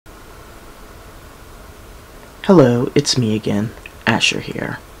Hello, it's me again, Asher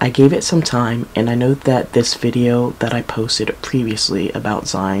here. I gave it some time, and I know that this video that I posted previously about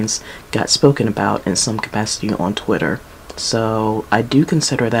Zines got spoken about in some capacity on Twitter, so I do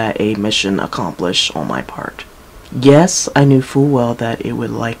consider that a mission accomplished on my part. Yes, I knew full well that it would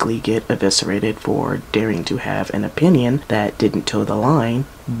likely get eviscerated for daring to have an opinion that didn't toe the line,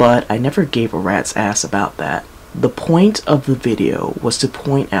 but I never gave a rat's ass about that. The point of the video was to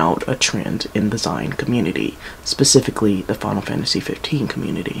point out a trend in the Zine community, specifically the Final Fantasy XV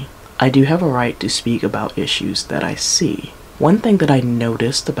community. I do have a right to speak about issues that I see. One thing that I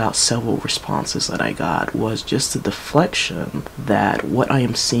noticed about several responses that I got was just the deflection that what I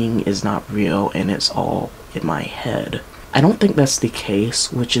am seeing is not real and it's all in my head. I don't think that's the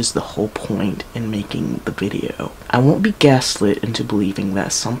case, which is the whole point in making the video. I won't be gaslit into believing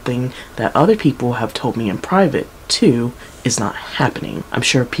that something that other people have told me in private, too, is not happening. I'm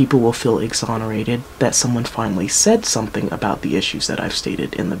sure people will feel exonerated that someone finally said something about the issues that I've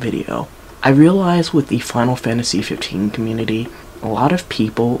stated in the video. I realize with the Final Fantasy XV community, a lot of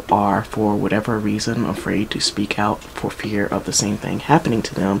people are, for whatever reason, afraid to speak out for fear of the same thing happening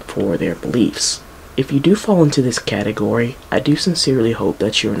to them for their beliefs. If you do fall into this category, I do sincerely hope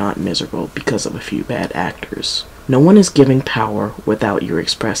that you're not miserable because of a few bad actors. No one is giving power without your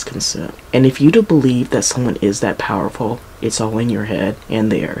express consent, and if you do believe that someone is that powerful, it's all in your head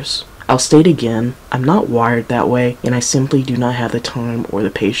and theirs. I'll state again, I'm not wired that way, and I simply do not have the time or the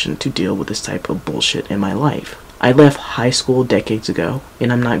patience to deal with this type of bullshit in my life. I left high school decades ago,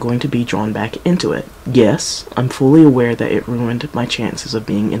 and I'm not going to be drawn back into it. Yes, I'm fully aware that it ruined my chances of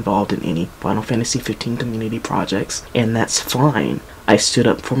being involved in any Final Fantasy XV community projects, and that's fine. I stood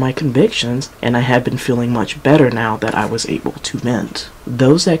up for my convictions, and I have been feeling much better now that I was able to vent.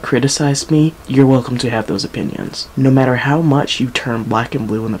 Those that criticized me, you're welcome to have those opinions. No matter how much you turn black and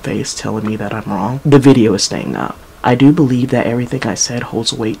blue in the face telling me that I'm wrong, the video is staying up. I do believe that everything I said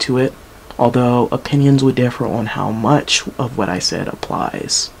holds weight to it, although opinions would differ on how much of what I said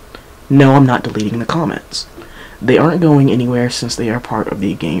applies. No, I'm not deleting the comments. They aren't going anywhere since they are part of the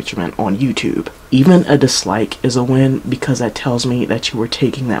engagement on YouTube. Even a dislike is a win because that tells me that you were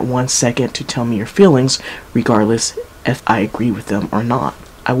taking that 1 second to tell me your feelings, regardless if I agree with them or not.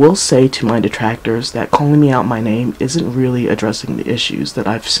 I will say to my detractors that calling me out my name isn't really addressing the issues that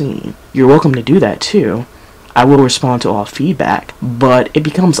I've seen. You're welcome to do that too. I will respond to all feedback, but it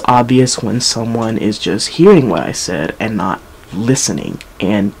becomes obvious when someone is just hearing what I said and not listening.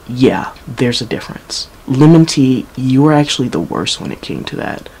 And yeah, there's a difference. Lemon Tea, you were actually the worst when it came to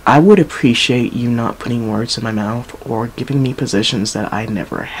that. I would appreciate you not putting words in my mouth or giving me positions that I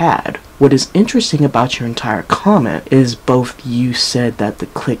never had. What is interesting about your entire comment is both you said that the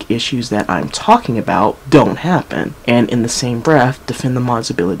click issues that I'm talking about don't happen, and in the same breath defend the mod's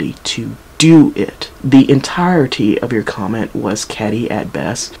ability to do it. The entirety of your comment was catty at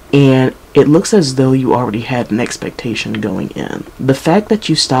best, and it looks as though you already had an expectation going in. The fact that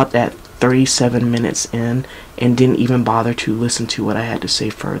you stopped at 37 minutes in and didn't even bother to listen to what I had to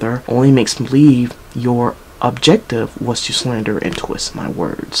say further only makes me believe your objective was to slander and twist my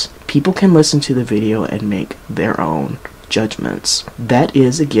words. People can listen to the video and make their own judgments. That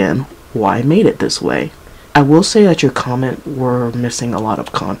is, again, why I made it this way. I will say that your comment were missing a lot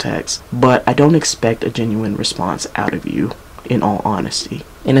of context, but I don't expect a genuine response out of you, in all honesty.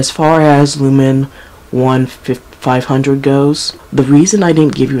 And as far as Lumen 1500 goes, the reason I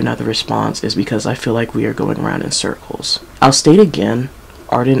didn't give you another response is because I feel like we are going around in circles. I'll state again,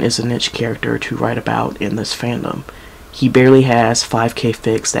 Arden is a niche character to write about in this fandom. He barely has 5k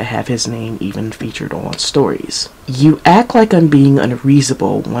fics that have his name even featured on stories. You act like I'm being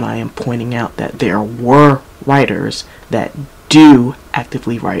unreasonable when I am pointing out that there were writers that do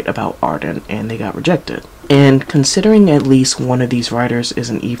actively write about Arden and they got rejected. And considering at least one of these writers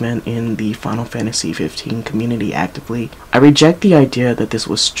isn't even in the Final Fantasy XV community actively, I reject the idea that this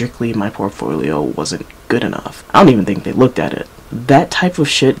was strictly my portfolio wasn't good enough. I don't even think they looked at it. That type of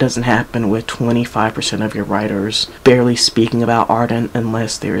shit doesn't happen with 25% of your writers barely speaking about Arden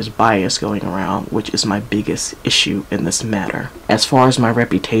unless there is bias going around, which is my biggest issue in this matter. As far as my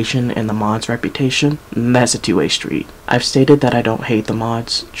reputation and the mod's reputation, that's a two-way street. I've stated that I don't hate the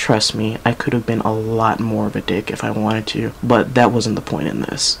mods. Trust me, I could have been a lot more of a dick if I wanted to, but that wasn't the point in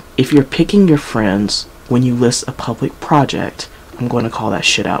this. If you're picking your friends when you list a public project, I'm going to call that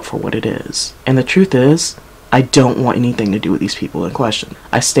shit out for what it is. And the truth is, I don't want anything to do with these people in question.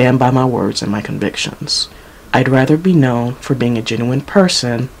 I stand by my words and my convictions. I'd rather be known for being a genuine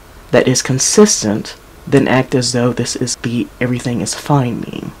person that is consistent than act as though this is the everything is fine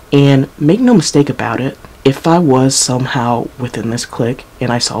meme. And make no mistake about it, if I was somehow within this clique and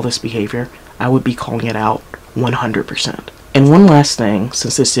I saw this behavior, I would be calling it out 100%. And one last thing,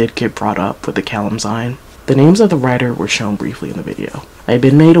 since this did get brought up with the Callum Zine, the names of the writer were shown briefly in the video. I have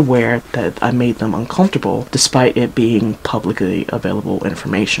been made aware that I made them uncomfortable despite it being publicly available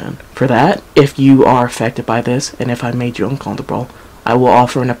information. For that, if you are affected by this and if I made you uncomfortable, I will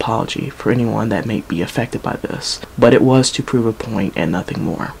offer an apology for anyone that may be affected by this, but it was to prove a point and nothing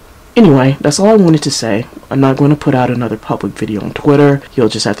more. Anyway, that's all I wanted to say. I'm not going to put out another public video on Twitter. You'll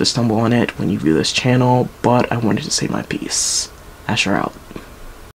just have to stumble on it when you view this channel, but I wanted to say my piece. Asher out.